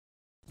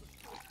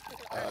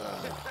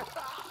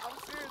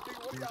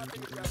Is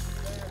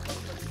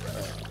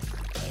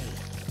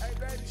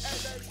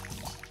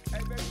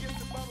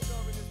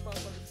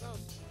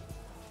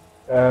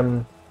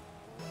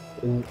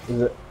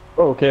it?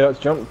 Oh, okay, let's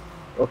jump.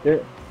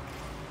 Okay.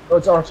 Oh,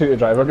 it's R2 to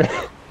drive, okay.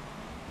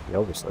 Yeah,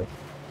 obviously.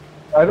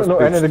 I don't know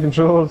any of the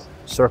controls.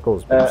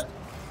 Circles boost.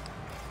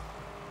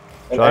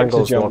 And X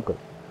is Triangles jump.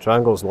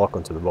 triangles lock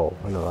onto the ball.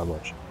 I know that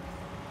much.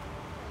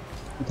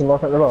 You can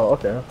lock out the ball,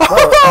 okay.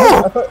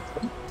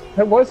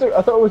 I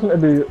thought it was going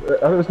to be, I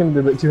thought it was going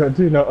to be like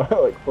 2-on-2, not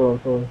like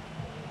 4-on-4.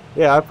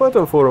 Yeah, I played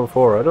on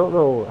 4-on-4. I don't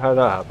know how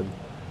that happened.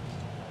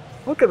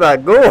 Look at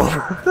that goal!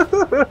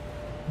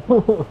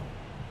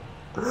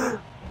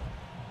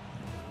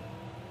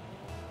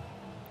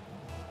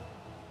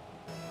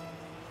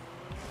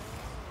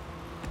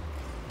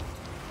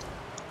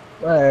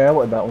 Hey, I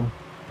wanted that one.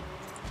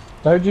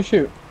 How'd you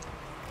shoot?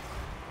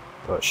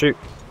 Shoot.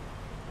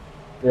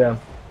 Yeah.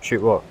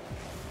 Shoot what?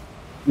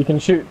 You can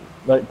shoot,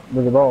 like,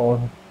 with the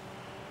ball.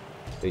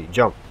 You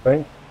jump.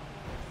 Right?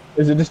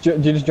 Is it just, do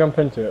you just jump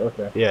into it?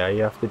 Okay. Yeah,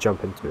 you have to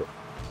jump into it.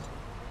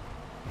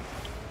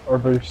 Or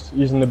boost,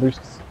 using the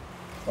boosts.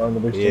 On the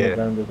boost on the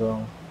ground as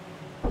well.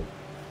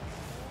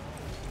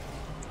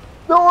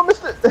 No, I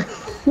missed it!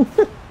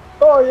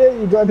 Oh yeah,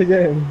 you got it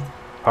again.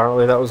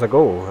 Apparently that was a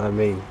goal. I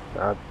mean,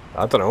 I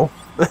don't know.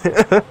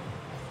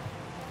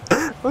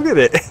 Look at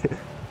it.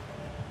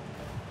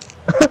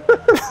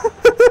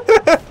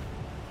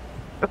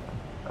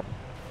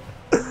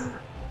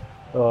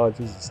 Oh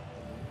Jesus.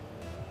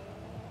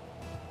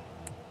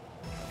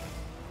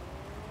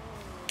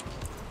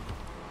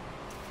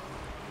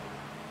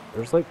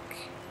 There's like...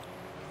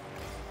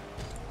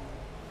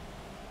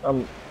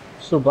 I'm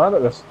so bad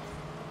at this.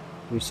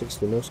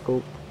 360 no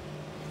scope.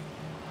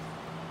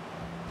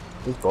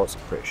 These bots are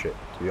pretty shit,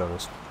 to be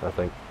honest, I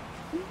think.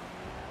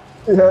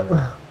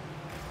 Yeah.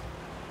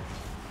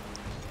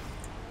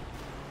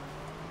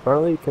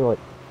 Apparently you can like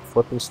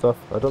flip and stuff.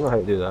 I don't know how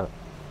to do that.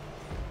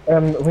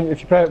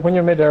 When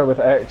you're mid-air with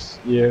X,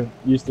 you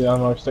use the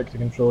analog stick to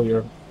control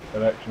your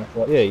direction of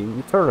flip. Yeah,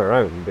 you turn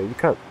around, but you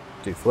can't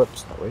do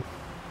flips that way.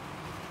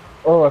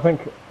 Oh,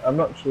 I'm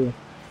not sure.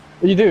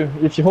 You do.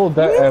 If you hold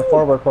that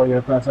forward while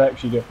you press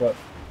X, you do a flip.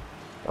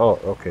 Oh,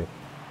 okay.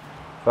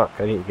 Fuck,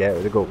 I need to get out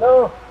of the goal.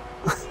 No!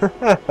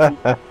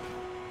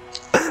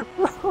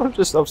 I'm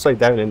just upside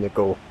down in the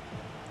goal.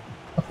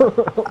 What's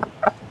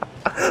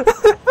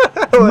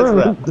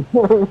that?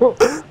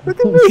 Look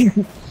at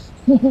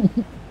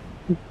me!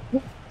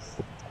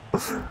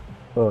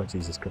 Oh,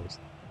 Jesus Christ.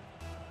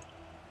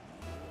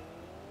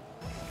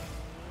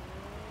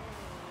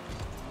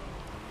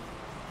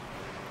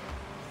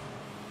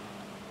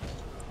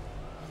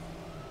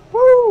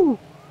 Woo!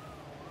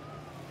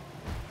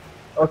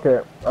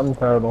 Okay, I'm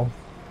terrible.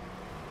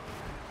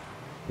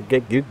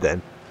 Get good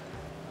then.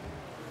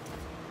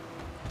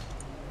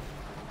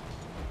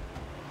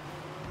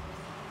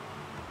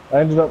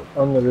 I ended up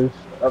on the roof,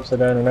 upside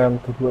down, and now I'm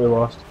completely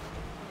lost.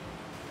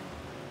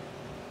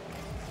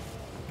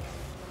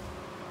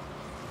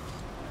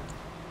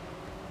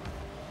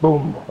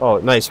 Boom. Oh,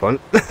 nice one.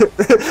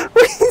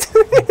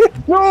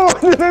 No!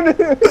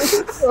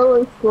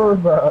 I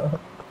scored that.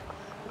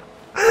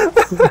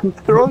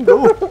 Wrong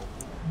goal.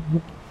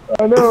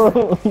 I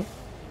know.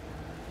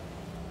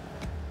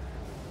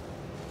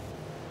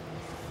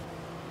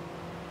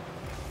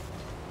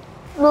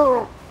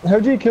 No. How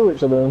do you kill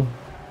each other?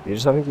 You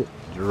just have to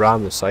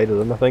ram the side of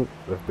them, I think,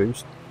 with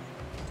boost.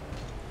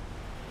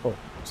 Oh,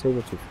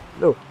 Saber Tooth.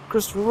 No,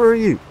 Christopher, where are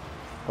you?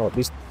 Oh,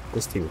 this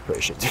team is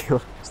pretty shit, to be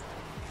honest.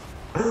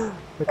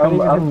 I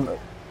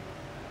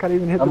can't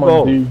even hit the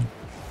ball. On D.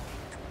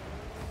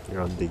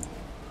 You're on D.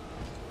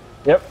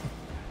 Yep.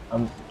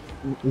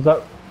 Is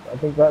that? I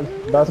think that's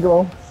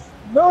basketball.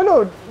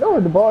 No,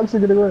 the ball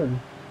actually gonna go in.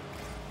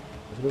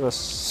 I'm gonna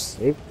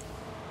save.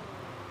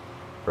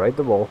 Ride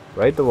the ball.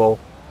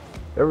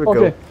 There we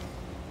go.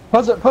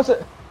 Pass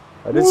it.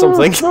 I did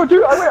something. No,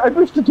 dude, I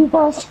pushed it too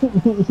fast.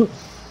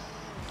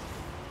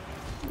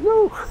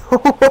 No.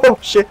 Oh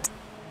shit.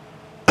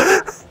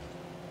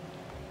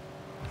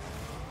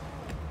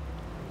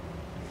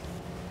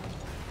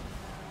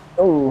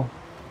 Oh.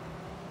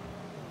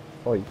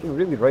 Oh, you can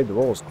really ride the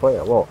walls quite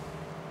a lot.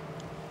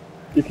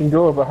 You can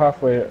go about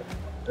halfway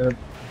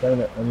down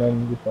it and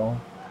then you fall.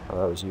 Oh,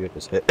 that was you at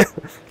this hit.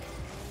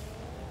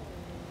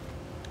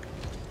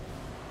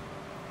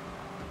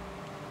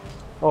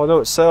 Oh no,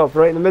 it's set up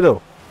right in the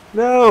middle.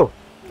 No!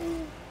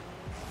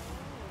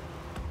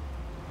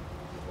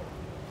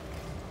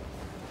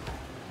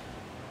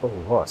 Oh,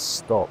 what a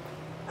stop.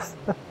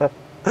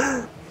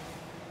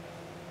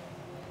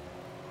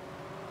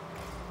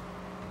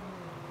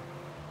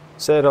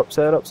 Set it up.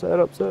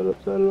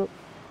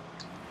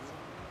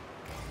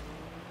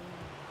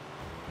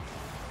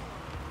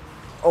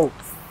 Oh.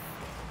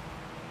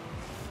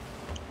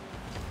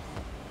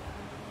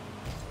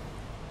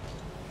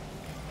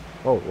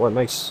 Oh, what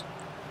nice.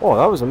 Oh,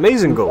 that was an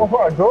amazing goal. Oh,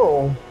 what a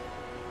goal.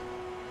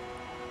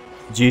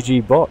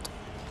 GG bot.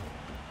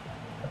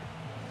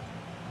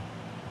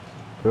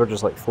 We were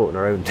just like floating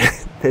around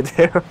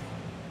there.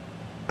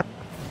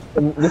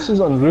 And this is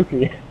on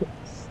rookie.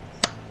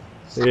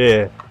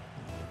 Yeah.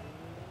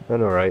 I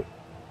know, right?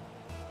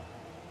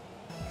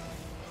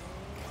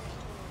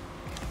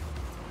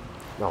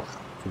 No,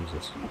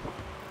 Jesus.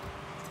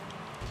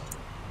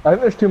 I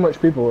think there's too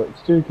much people.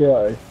 It's too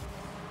chaotic.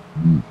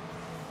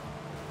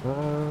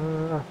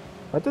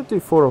 I did do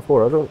 4 on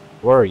 4. I don't.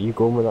 Where are you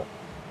going with that?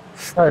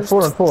 Alright,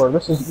 4 on 4.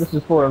 This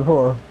is 4 on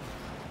 4.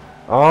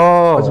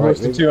 Oh, As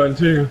opposed right, to 2 on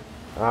 2.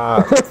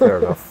 Ah, fair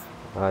enough.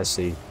 I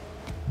see.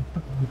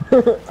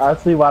 I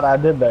see what I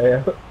did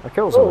there. I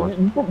killed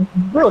someone.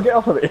 Bro, get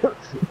off of it.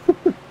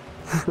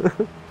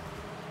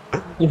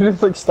 You're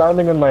just like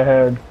standing on my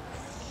head.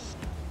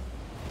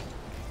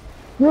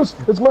 Yes,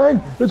 it's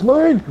mine! It's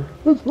mine!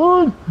 It's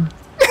mine!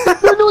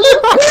 No,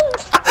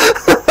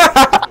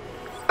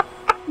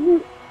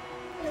 you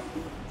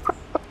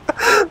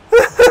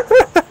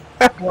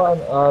What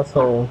an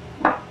asshole.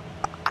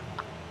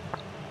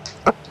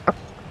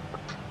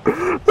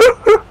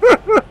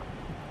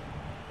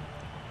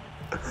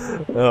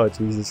 Oh,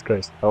 Jesus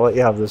Christ. I'll let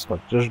you have this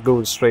one. Just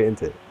go straight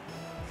into it.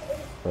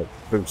 Like,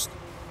 boost.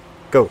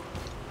 Go.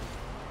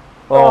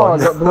 Oh, I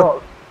got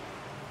blocked.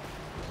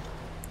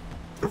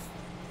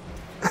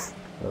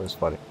 That was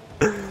funny.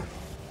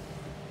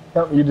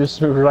 You just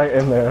threw right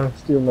in there,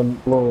 stealing the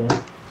blow.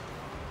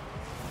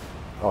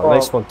 Oh,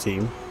 nice one,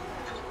 team.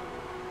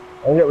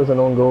 I think it was an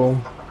own goal.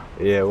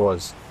 Yeah, it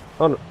was.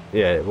 Oh, no.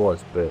 Yeah, it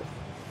was, but it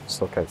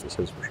still counts as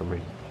his for some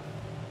reason.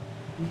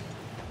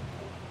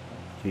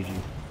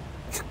 GG.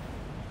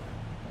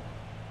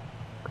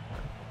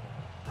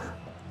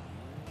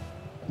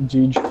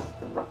 Jeej.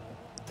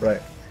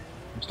 Right.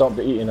 I've stopped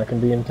eating, I can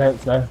be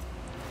intense now.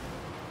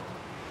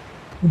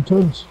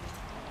 Intense.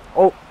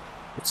 Oh!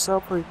 It's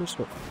celebrating this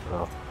one.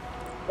 Oh,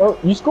 Oh,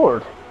 you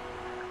scored?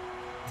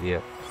 yeah.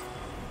 It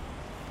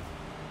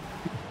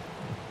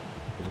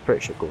was a pretty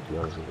shit goal, to be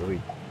honest with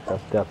you.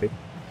 Happy.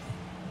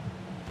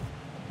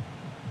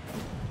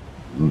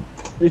 You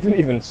didn't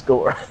even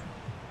score.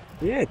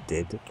 Yeah, it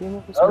did. It came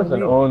up as That was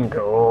an own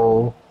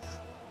goal.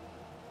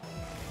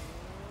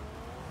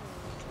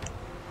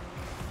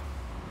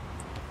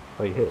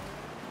 Oh, you hit.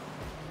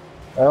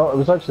 Well, it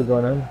was actually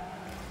going in.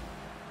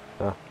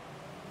 Ah.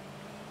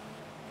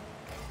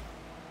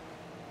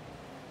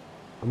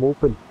 I'm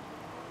open.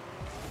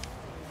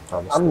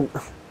 I'm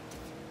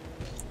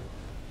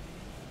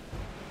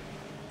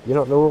You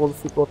don't know all the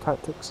football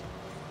tactics?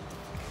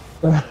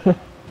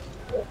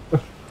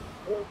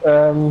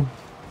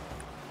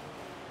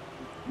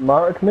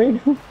 Mark me?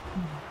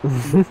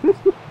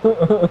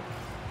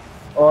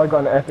 Oh, I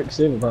got an epic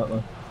save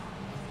apparently.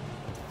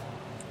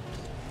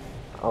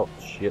 Oh,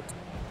 shit.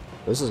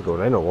 This is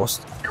going in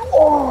almost.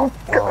 Oh,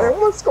 I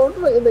almost scored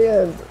right at the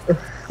end.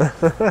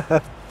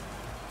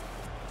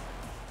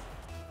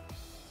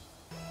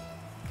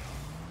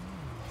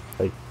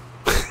 Hey.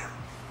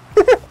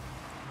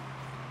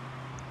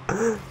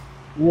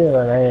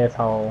 You're an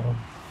asshole.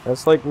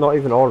 That's like not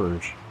even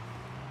orange.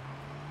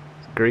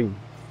 It's green.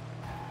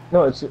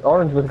 No, it's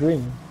orange with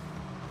green.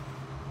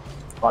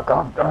 Fuck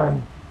off,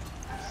 darn.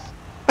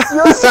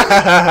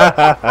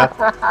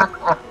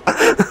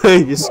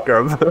 You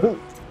scrub.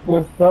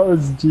 That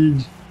was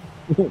Jeej.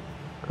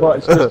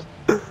 Watch this.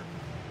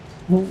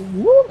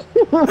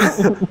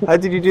 How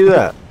did you do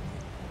that?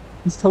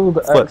 Just hold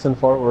the Flip. X and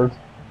forward.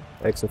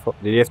 Did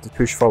you have to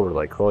push forward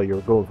like while you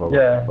were going forward?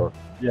 Yeah. Or...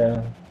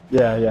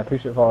 Yeah,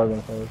 push it forward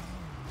and forward.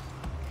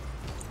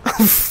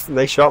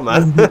 Nice shot,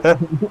 man.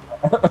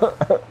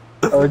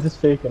 I was just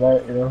faking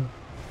out, you know.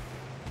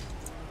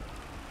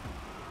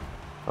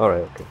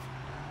 Alright, okay.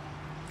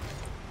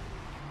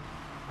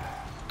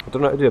 I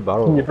don't know how to do a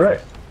barrel. Can you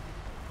brake?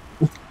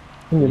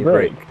 Can you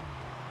brake?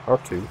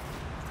 R2.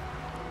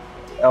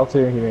 L2,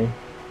 you mean?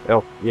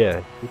 Oh,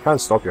 yeah. You can't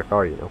stop your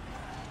car, you know.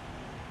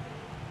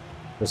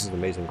 This is an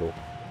amazing goal.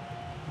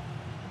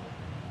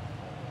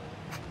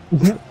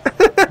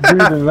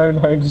 Dude in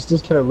roundhouse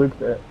just kind of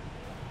looked at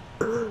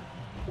it.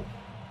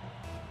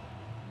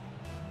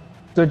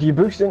 So do you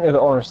boost into the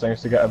orange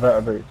things to get a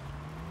better boost?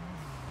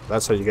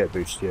 That's how you get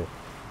boost, yeah.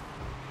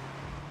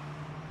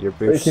 Your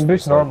But you boost. can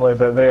boost normally,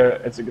 but there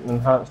it's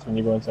enhanced when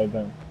you go inside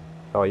down.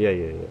 Oh,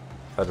 yeah.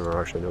 I don't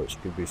actually notice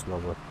you can boost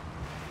normally.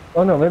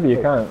 Oh no, maybe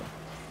you can't.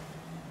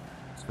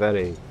 It's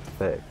very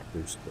thick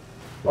boost.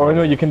 Oh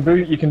no, you can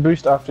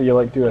boost after you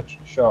like do a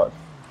shot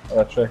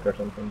or a trick or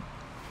something.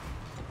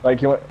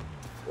 Like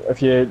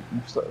if you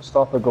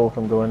stop a goal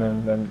from going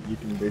in, then you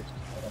can boost.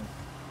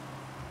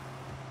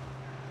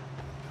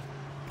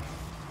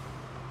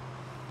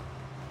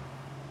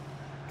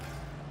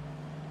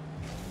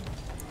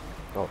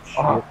 Oh shit.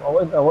 Oh,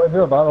 I want to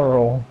do a battle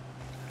roll.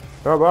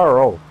 Oh, barrel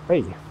roll.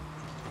 Hey.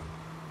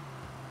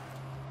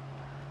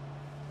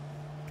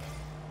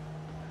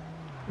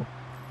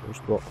 Where's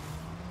what?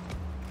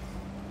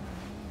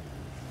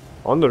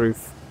 On the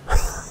roof.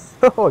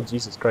 Oh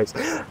Jesus Christ!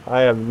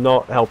 I am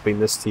not helping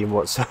this team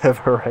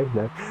whatsoever right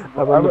now.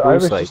 I'm on the blue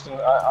side.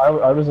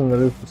 I was in the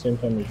roof at the same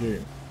time as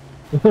you.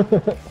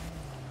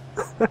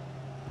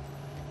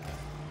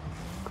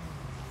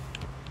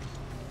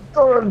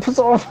 Piss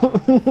off!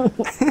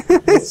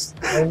 it's,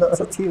 I know. it's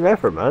a team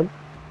effort, man.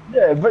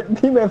 Yeah, but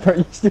team effort,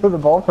 you steal the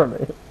ball from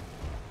me.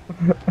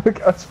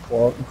 Look at us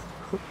flop.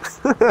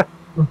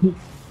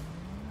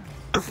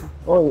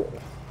 Oh,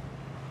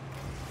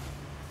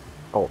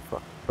 Oh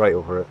fuck! Right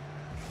over it.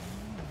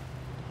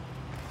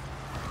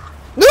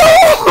 No!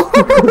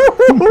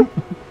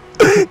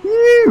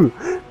 You!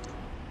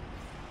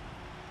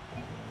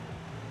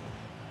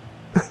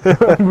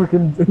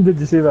 Did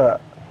you see that?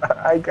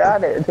 I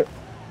got it.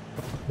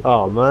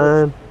 Oh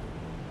man,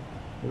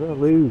 we're gonna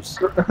lose.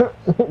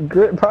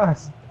 Great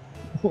pass.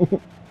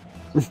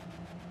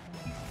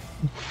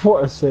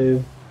 What a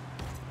save.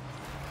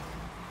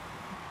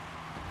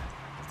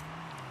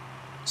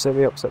 Set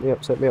me up, set me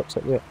up, set me up,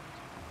 set me up.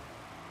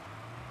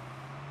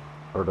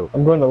 Or no.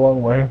 I'm going the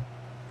long way.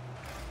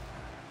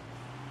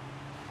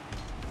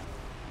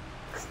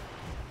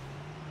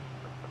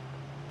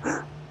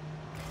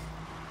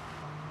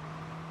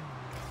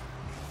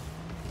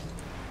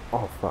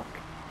 Oh fuck.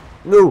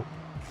 No!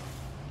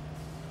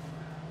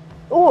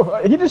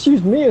 Oh, he just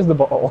used me as the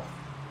ball.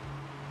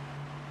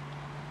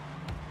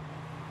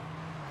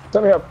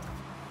 Set me up.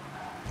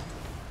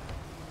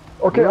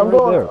 Okay, You're I'm right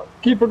going. there.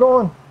 Keep her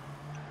going.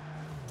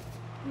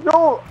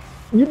 No!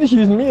 You just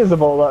used me as the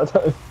ball that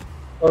time.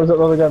 Or was it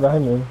the other guy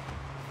behind me?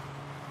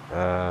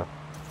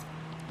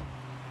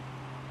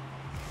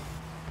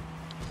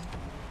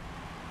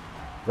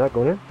 Is that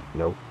going in?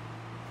 No.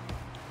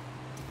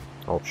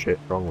 Oh shit,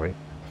 wrong way.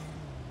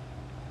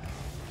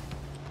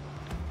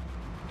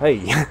 Hey!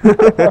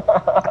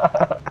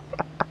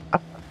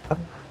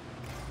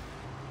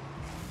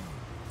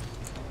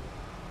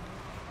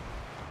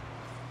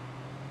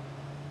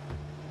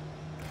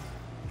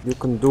 You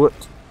can do it.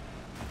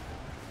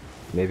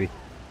 Maybe.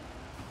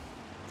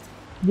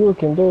 You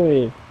can do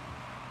it.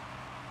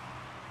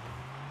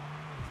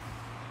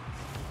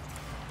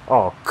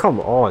 Oh, come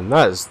on,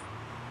 that is...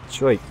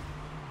 Shite.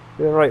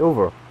 They're right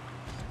over.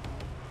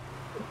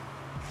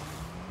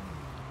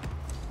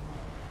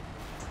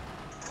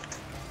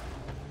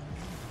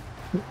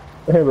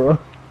 Hey, bro.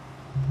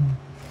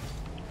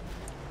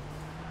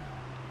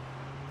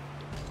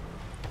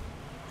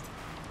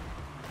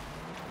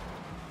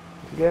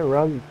 Get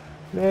around.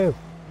 No.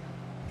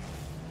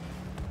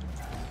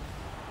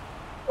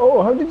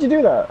 Oh, how did you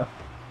do that?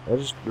 I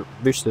just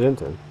boosted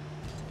into him.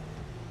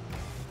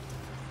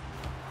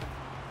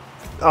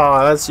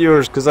 Oh, that's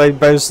yours, because I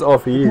bounced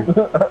off of you.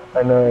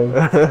 I know.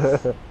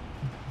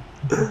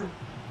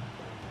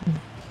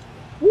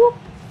 Whoop.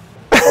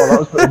 Oh, that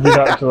was pretty good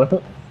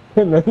actually.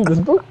 And then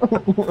just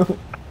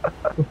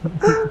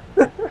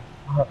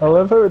I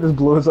love how it just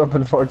blows up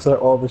and fucks out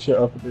all the shit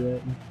up at the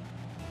end.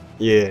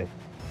 Yeah.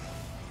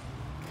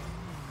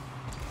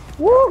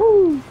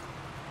 Woohoo!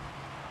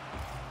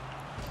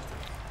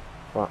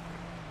 Fuck.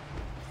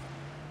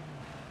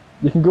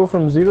 You can go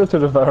from 0 to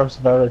reverse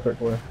very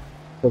quickly.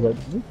 So like,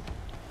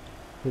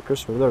 Hey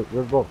Christopher, there,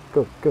 there's the ball.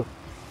 Go, go.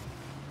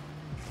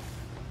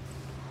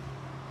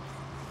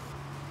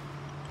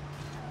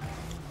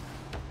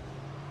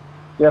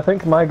 yeah, I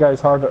think my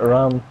guy's harder to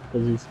ram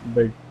because he's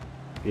big.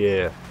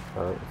 Yeah,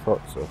 I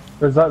thought so.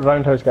 Because that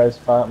roundhouse guy's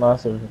fat,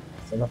 massive,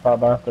 and a fat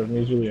bastard, and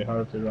he's really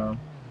hard to ram.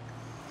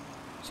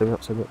 Send me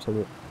up, send me up, send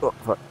me up. Oh,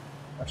 fuck.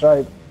 I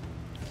tried.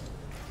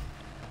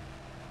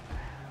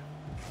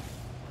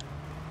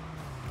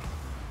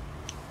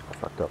 I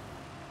fucked up.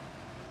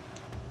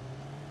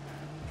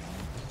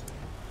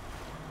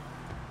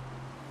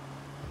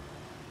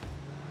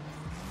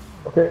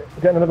 Okay,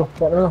 get in the middle,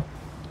 get in the middle.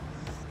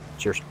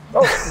 Cheers.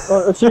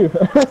 Oh, it's you. You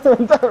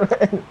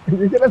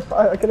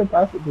I could have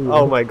passed it to you.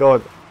 Oh my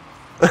god.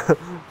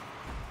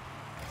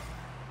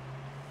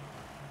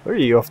 Where are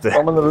you off to?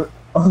 I'm on the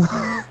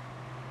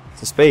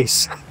To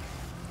space.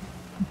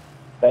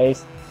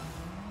 base.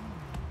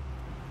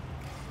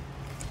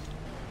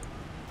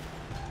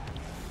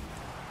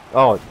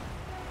 Oh.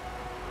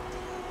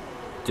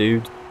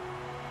 Dude.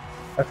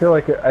 I feel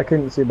like I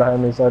couldn't see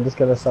behind me, so I just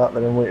kind of sat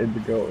there and waited to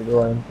go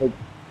in. Like,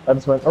 I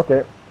just went, okay,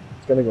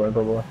 it's gonna go in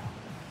probably.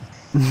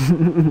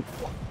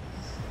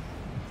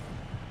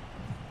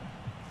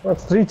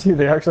 That's 3-2,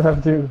 they actually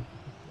have to.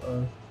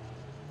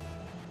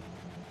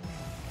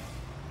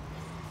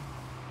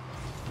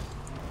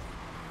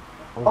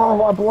 Oh,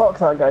 what a block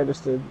that guy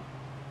just did.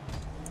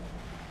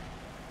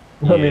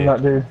 I mean, Yeah.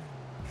 that dude.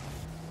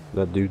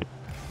 That dude.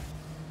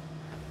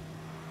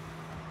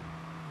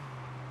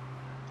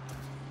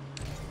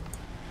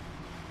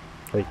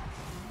 Hey.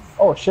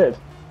 Oh, shit.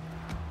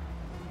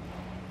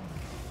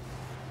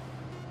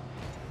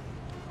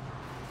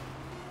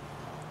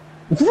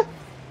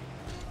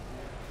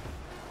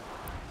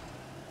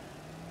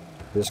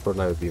 This score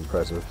now would be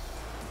impressive.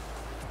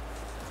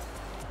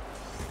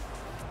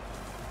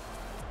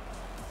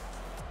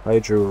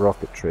 Hydro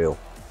rocket trail.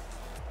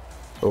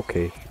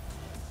 Okay.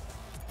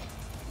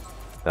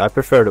 I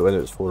preferred it when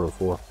it was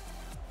 4-on-4.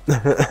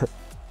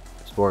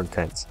 It's more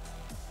intense.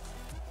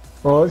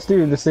 Well, let's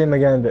do the same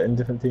again, but in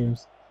different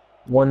teams.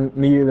 One,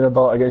 me in a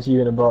bot against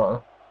you in a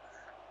bot.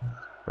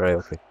 Right,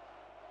 okay.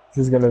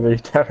 This is gonna be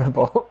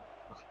terrible.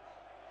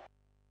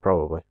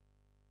 probably.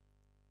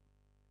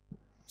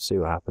 See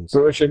what happens.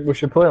 But we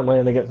should play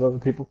online against other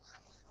people.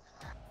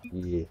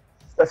 Yeah.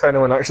 If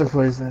anyone actually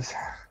plays this.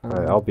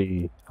 Alright, I'll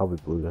be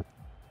blue then.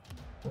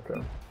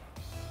 Okay.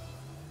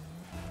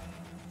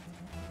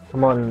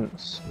 Come on,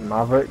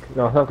 Maverick.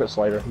 No, I've got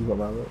Slider. You've got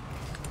Maverick.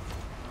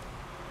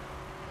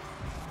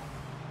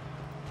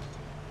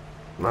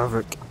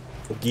 Maverick.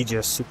 The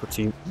GGS super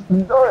team.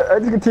 No, I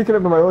just get taken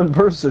out by my own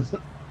person.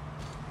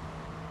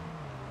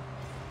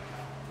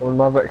 Come on,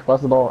 Maverick,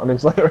 pass the ball. I mean,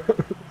 Slider.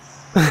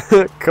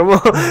 Come on!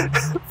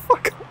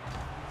 Fuck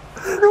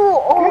off!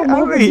 No, oh,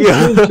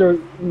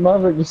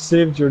 Maverick just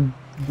saved your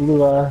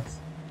blue ass.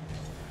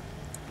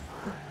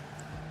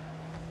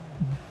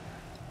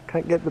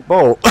 Can't get the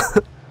ball.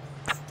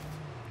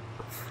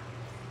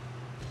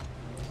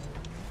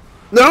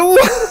 No!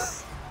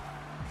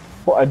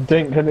 What a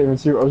dink, I didn't even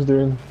see what I was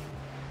doing.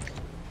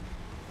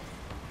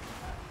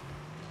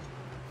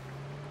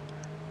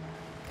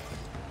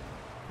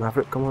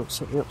 Maverick, come on,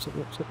 set me up, set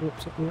me up, set me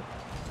up, set me up.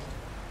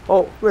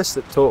 Oh, missed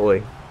it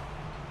totally.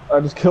 I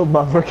just killed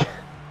Maverick.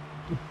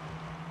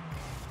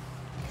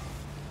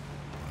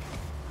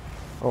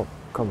 Oh,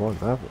 come on,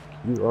 Maverick.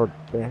 You are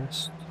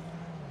best.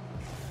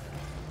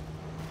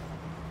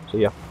 See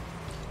ya.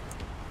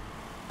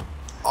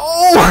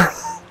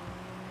 Oh!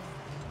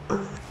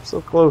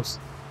 So close.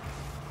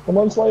 Come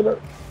on,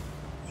 Slider.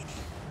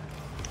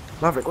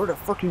 Maverick, where the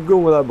fuck are you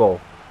going with that ball?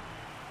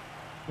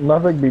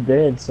 Maverick be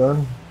dead,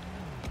 son.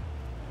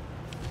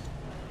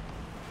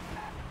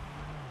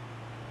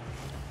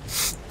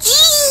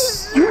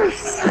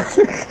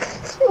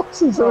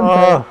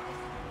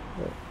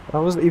 That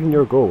wasn't even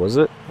your goal, was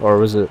it? Or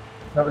was it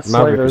That was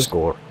Maverick's Slider's.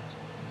 score?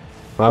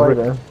 Maverick?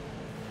 Slider.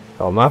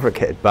 Oh, Maverick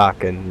hit it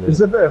back and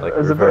It's a bit of, like,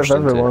 it's a bit reversed of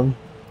into it. everyone.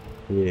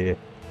 Yeah.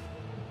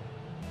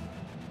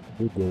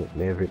 You did it,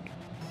 Maverick.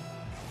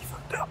 You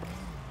fucked up.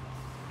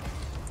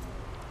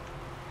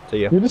 So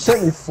yeah. You just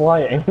sent me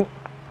flying.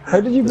 How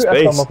did you The put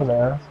a thumb space. up in the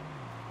air?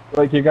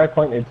 Like, your guy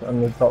pointed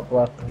on the top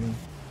left. And,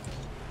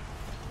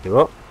 You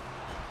what?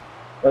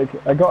 like,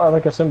 I got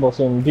like a symbol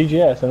saying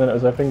DGS, and then it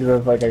was a finger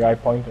of like a guy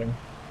pointing.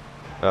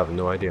 I have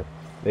no idea.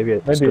 Maybe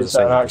it's Maybe it's because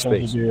an I action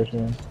space. you do or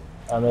something.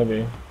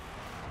 Maybe.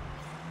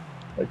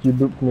 Like, you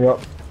booped me up.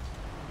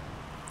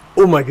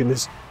 Oh my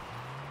goodness.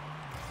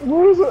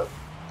 Where is it?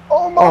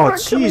 Oh my Oh God,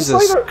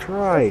 Jesus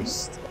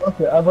Christ.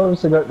 Okay, I've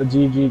obviously got the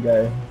GG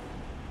guy.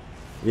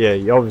 Yeah,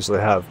 you obviously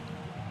have.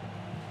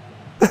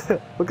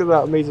 Look at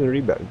that amazing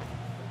rebound.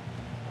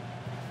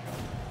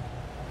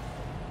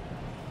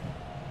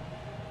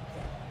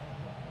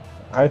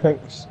 I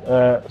think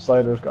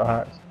Slider's got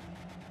hacked.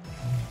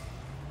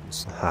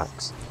 It's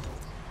hacks.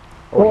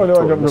 Oh, you no, I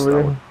totally jumped missed over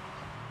that you. one.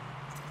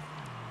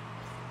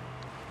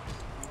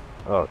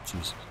 Oh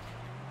Jesus.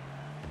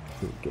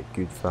 Get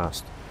good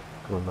fast.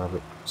 Come on,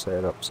 Maverick. Set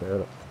it up, set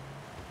it up.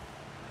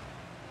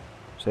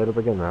 Set it up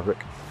again,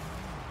 Maverick.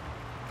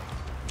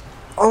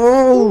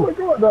 Oh Oh! my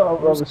God,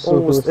 that was so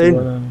almost close to in.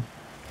 going in.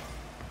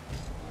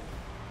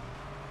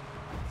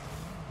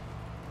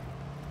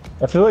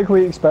 I feel like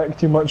we expect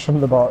too much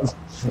from the bots.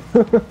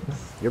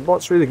 Your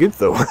bot's really good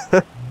though.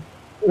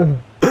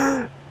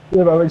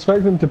 Yeah, but I'm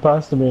expecting them to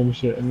pass to me and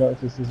shit, and that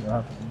just isn't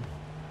happening.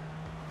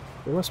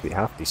 They must be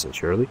half decent,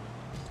 surely.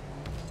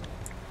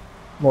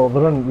 Well,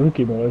 they're on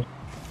rookie mode.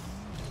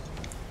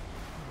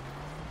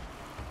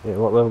 Yeah,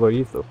 what level are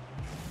you though?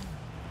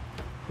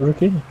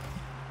 Rookie?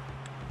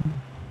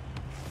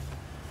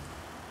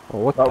 Oh,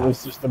 what That the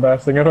was just the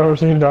best thing I've ever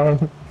seen,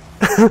 Darren.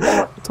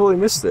 I totally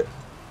missed it.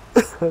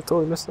 I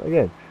totally missed it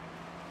again.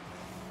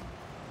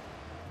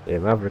 Yeah,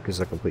 Maverick is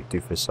a complete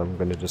doofus, so I'm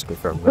gonna just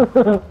confirm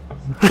that.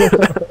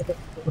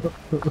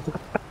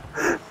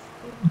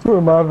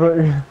 Poor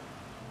Maverick.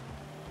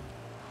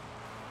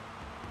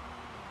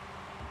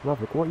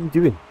 Maverick, what are you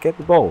doing? Get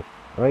the ball,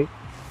 right?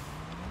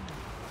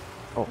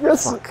 Oh,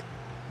 Yes. fuck.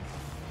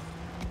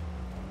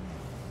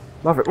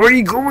 Maverick, where are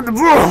you going with the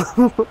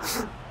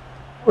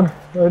ball?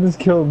 I just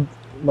killed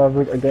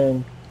Maverick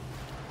again.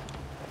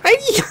 Hey!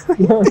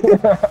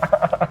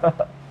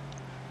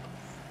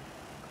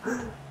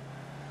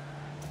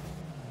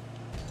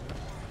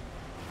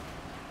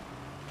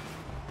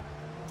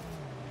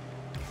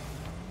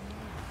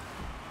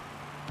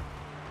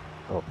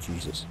 Oh,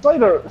 Jesus.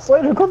 Slider!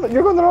 Slider,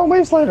 you're going the wrong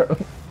way, Slider!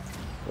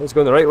 I was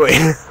going the right way.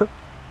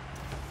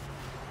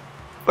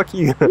 Fuck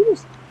you. You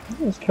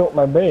just killed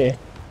my bay.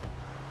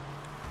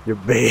 You're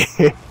bae.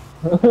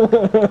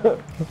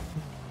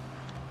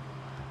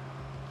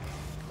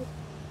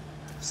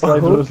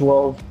 Slider's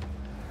love.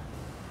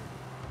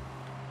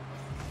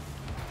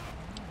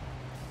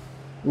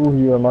 Ooh,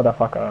 you a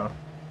motherfucker.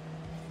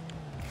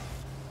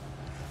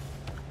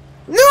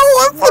 No,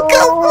 I fucked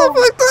up!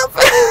 I fucked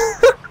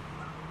up!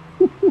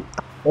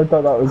 I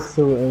thought that was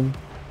so in.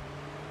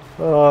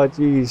 Oh,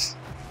 jeez.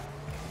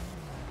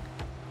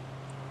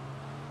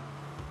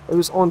 It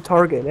was on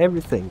target and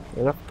everything,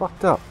 and I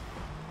fucked up.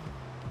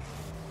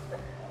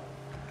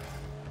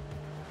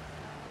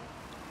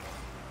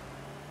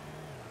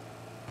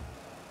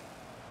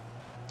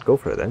 Let's go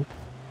for it then.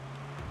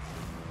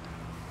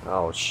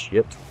 Oh,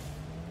 shit.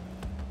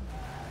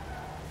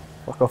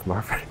 Fuck off,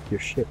 Marvin. You're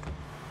shit.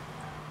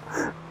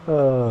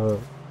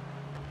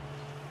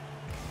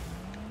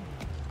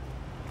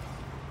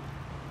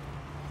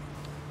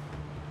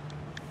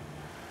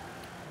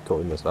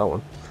 Totally missed that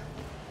one.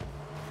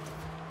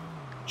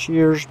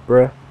 Cheers,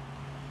 bruh.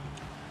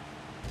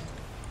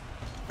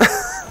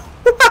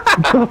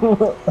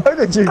 How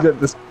did you get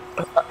this?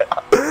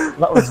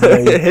 That was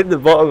It me. hit the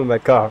bottom of my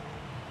car.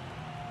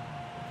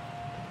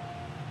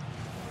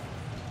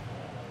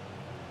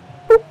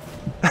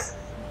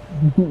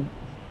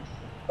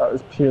 That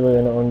was purely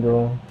an own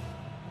goal.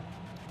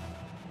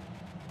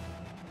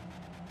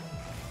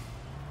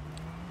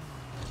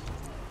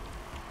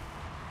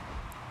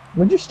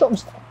 Would you stop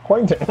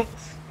pointing?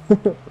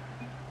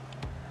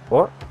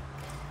 What?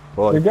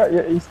 Boy. You got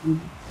your AC. No!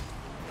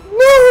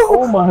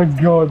 Oh my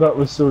god, that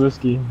was so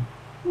risky.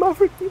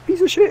 Maverick, you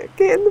piece of shit!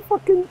 Get in the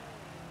fucking...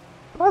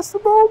 Pass the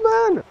ball,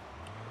 man!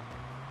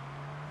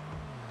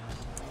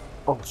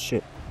 Oh,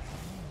 shit.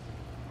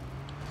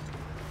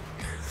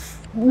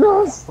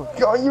 Yes!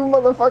 God, you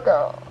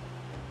motherfucker!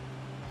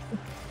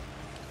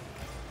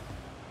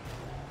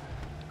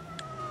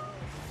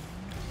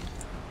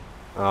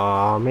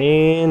 Aw,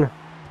 man.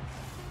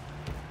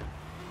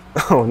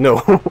 Oh,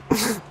 no.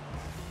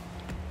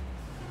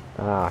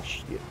 Ah,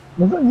 shit.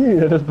 Was that you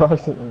that just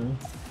passed it to me?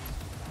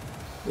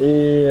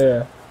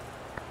 Yeah.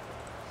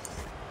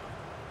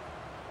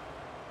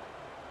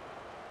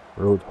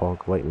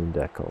 Roadhog lightning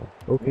decal.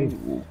 Okay.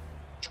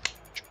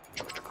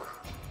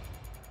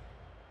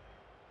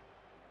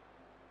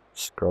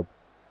 Scrub.